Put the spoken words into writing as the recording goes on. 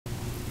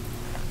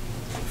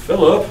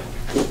Philip?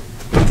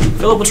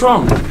 Philip, what's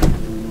wrong?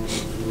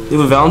 You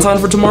have a Valentine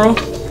for tomorrow?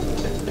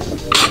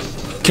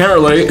 Can't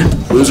relate,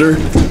 loser.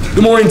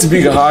 Good morning,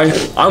 Topeka High.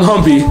 I'm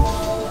Humpy.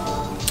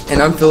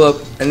 And I'm Philip,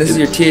 and this is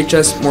your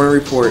THS Morning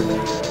Report.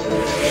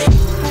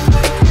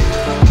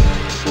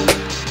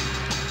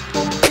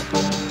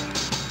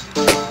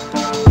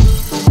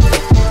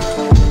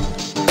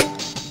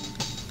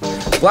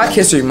 Black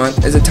History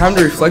Month is a time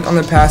to reflect on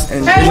the past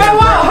and... Hey,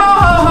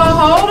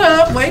 hold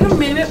up. Wait a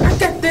minute. I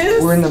got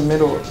this. We're in the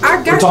middle.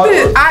 I got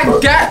this.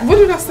 What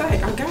did I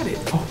say? I got it.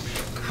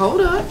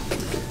 Hold up.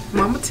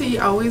 Mama T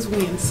always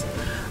wins.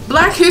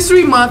 Black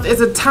History Month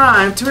is a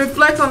time to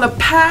reflect on the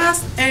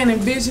past and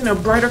envision a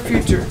brighter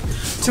future.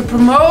 To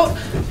promote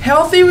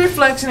healthy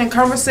reflection and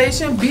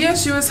conversation,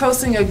 BSU is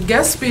hosting a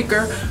guest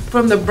speaker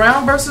from the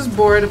Brown vs.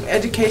 Board of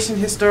Education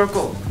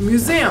Historical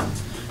Museum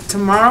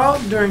tomorrow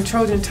during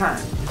Trojan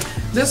Time.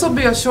 This will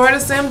be a short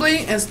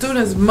assembly and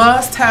students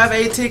must have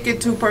a ticket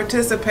to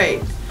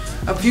participate.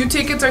 A few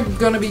tickets are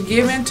going to be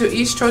given to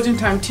each Trojan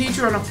Time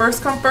teacher on a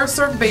first-come,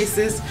 first-served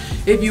basis.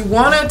 If you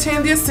want to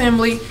attend the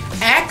assembly,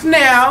 act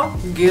now,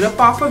 get up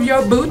off of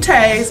your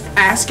bouteilles,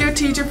 ask your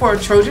teacher for a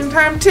Trojan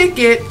Time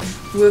ticket.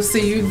 We'll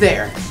see you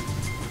there.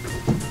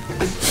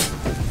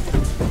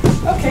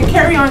 Okay,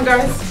 carry on,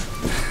 guys.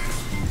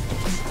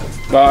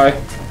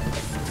 Bye.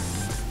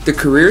 The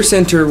Career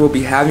Center will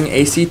be having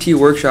ACT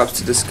workshops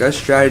to discuss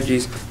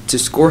strategies to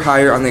score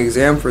higher on the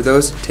exam for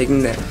those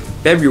taking the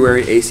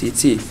February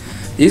ACT.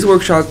 These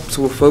workshops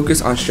will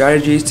focus on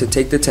strategies to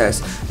take the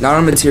test, not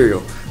on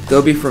material.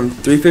 They'll be from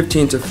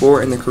 3:15 to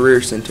 4 in the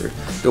Career Center.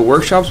 The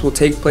workshops will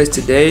take place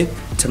today,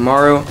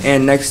 tomorrow,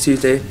 and next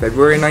Tuesday,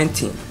 February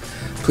 19th.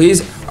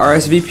 Please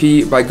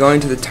RSVP by going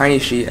to the Tiny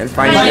Sheet and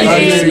finding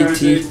the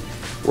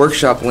ACT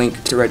workshop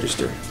link to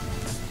register.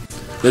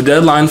 The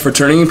deadline for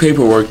turning in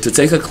paperwork to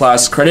take a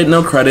class credit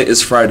no credit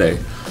is Friday.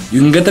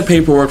 You can get the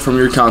paperwork from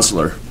your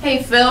counselor.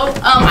 Hey Phil,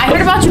 I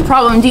heard about your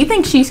problem. Do you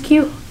think she's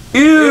cute?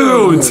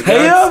 Ew,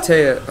 Taya?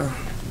 Taya.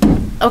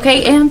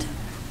 Okay, and?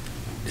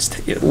 It's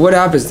Taya. What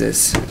app is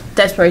this?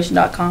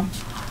 Desperation.com.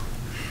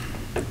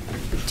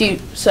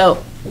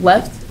 So,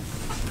 left?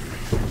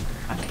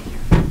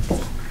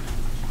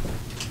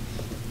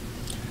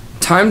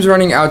 Time's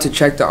running out to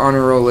check the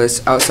honor roll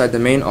list outside the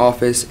main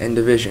office and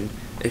division.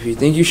 If you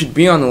think you should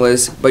be on the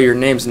list, but your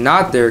name's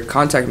not there,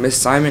 contact Miss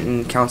Simon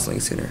in the Counseling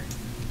Center.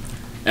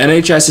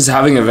 NHS is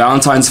having a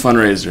Valentine's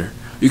fundraiser.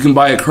 You can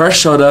buy a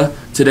crushed soda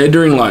today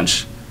during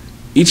lunch.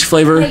 Each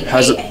flavor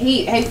has a...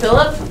 Hey,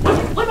 Philip,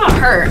 what about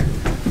her?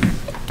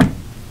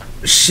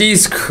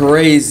 She's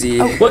crazy.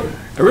 Oh, what?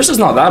 Arissa's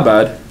not that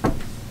bad.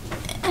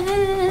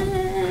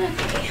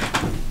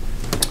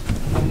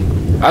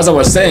 As I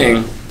was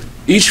saying,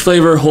 each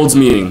flavor holds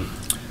meaning.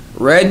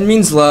 Red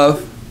means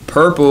love,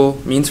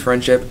 purple means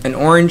friendship, and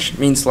orange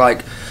means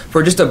like.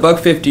 For just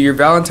 $1.50, your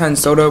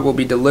Valentine's soda will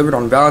be delivered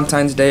on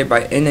Valentine's Day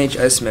by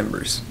NHS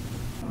members.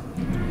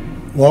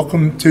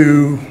 Welcome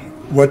to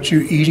What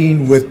You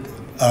Eating with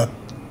a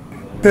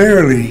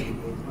fairly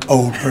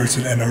old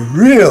person and a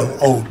real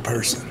old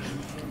person.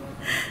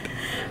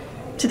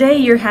 Today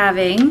you're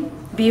having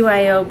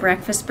BYO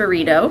breakfast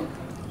burrito,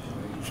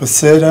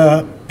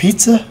 Facetta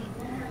pizza,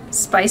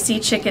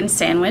 spicy chicken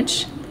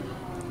sandwich,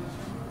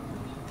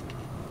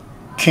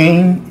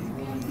 King,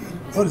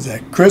 what is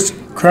that?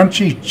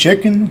 Crunchy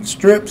chicken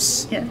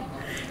strips,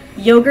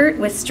 yogurt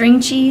with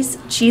string cheese,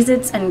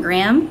 Cheez-Its, and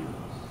Graham,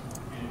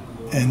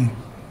 and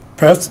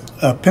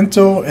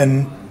pinto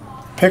and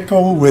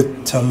pickle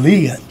with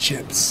Talia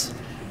chips,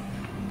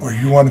 or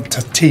you want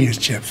tortilla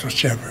chips,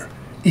 whichever.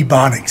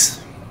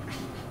 Ebonics.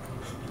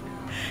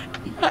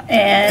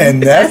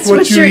 And that's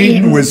what you're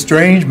eating with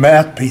strange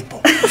math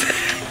people.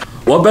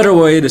 What better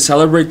way to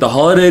celebrate the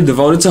holiday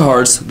devoted to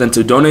hearts than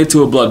to donate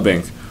to a blood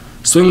bank?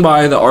 Swing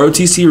by the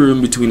ROTC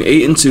room between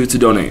 8 and 2 to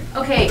donate.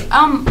 Okay,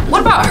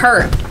 what about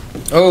her?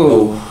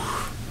 Oh.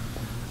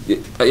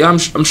 Yeah, I'm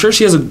sure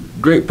she has a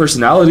great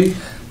personality.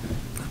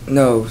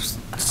 No,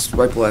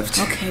 swipe left.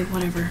 Okay,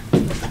 whatever.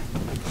 You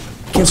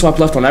can't swipe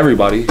left on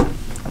everybody.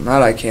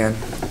 Not I can.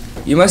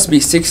 You must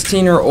be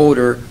 16 or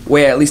older,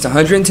 weigh at least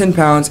 110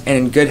 pounds, and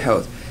in good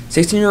health.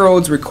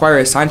 16-year-olds require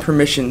a signed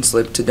permission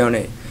slip to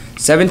donate.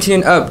 17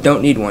 and up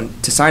don't need one.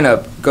 To sign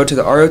up, go to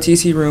the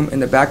ROTC room in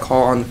the back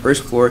hall on the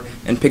first floor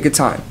and pick a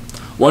time.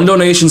 One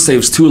donation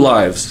saves 2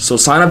 lives, so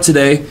sign up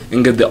today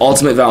and get the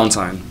ultimate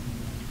Valentine.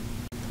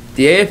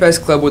 The AFS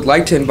Club would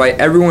like to invite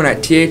everyone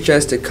at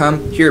THS to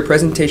come hear a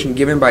presentation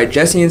given by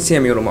Jesse and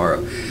Samuel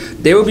tomorrow.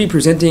 They will be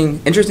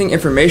presenting interesting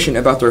information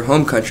about their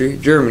home country,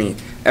 Germany.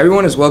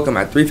 Everyone is welcome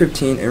at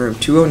 3:15 in room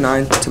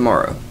 209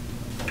 tomorrow.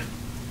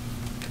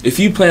 If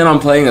you plan on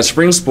playing a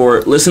spring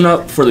sport, listen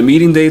up for the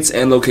meeting dates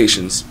and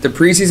locations. The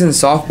preseason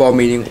softball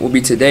meeting will be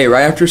today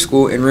right after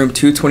school in room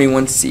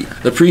 221C.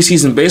 The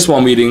preseason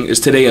baseball meeting is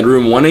today in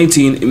room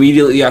 118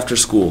 immediately after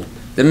school.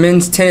 The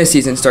men's tennis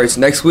season starts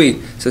next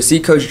week, so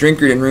see Coach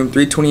Drinkard in room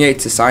 328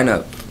 to sign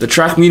up. The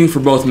track meeting for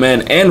both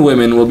men and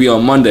women will be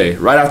on Monday,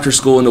 right after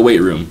school in the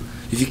weight room.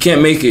 If you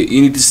can't make it,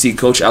 you need to see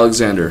Coach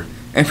Alexander.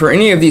 And for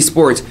any of these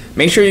sports,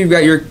 make sure you've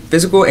got your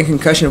physical and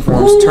concussion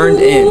forms turned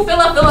in.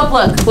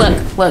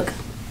 Philip, look.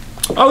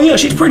 Oh yeah,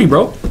 she's pretty,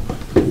 bro.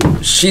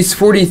 She's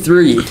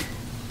 43.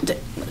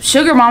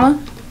 Sugar mama.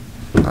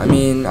 I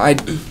mean, I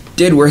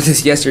did wear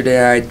this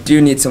yesterday. I do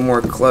need some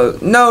more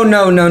clothes. No.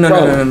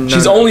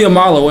 She's only a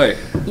mile away.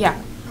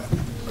 Yeah.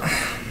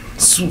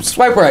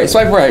 Swipe right.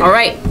 All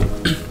right.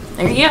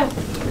 There you go.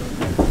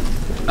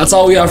 That's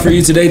all we have for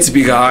you today,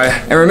 Topeka High.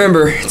 And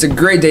remember, it's a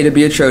great day to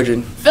be a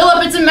Trojan.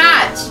 Philip, it's a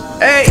match.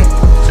 Hey!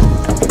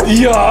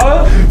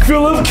 Yeah,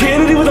 Philip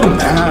Kennedy with a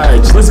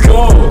badge. Let's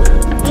go.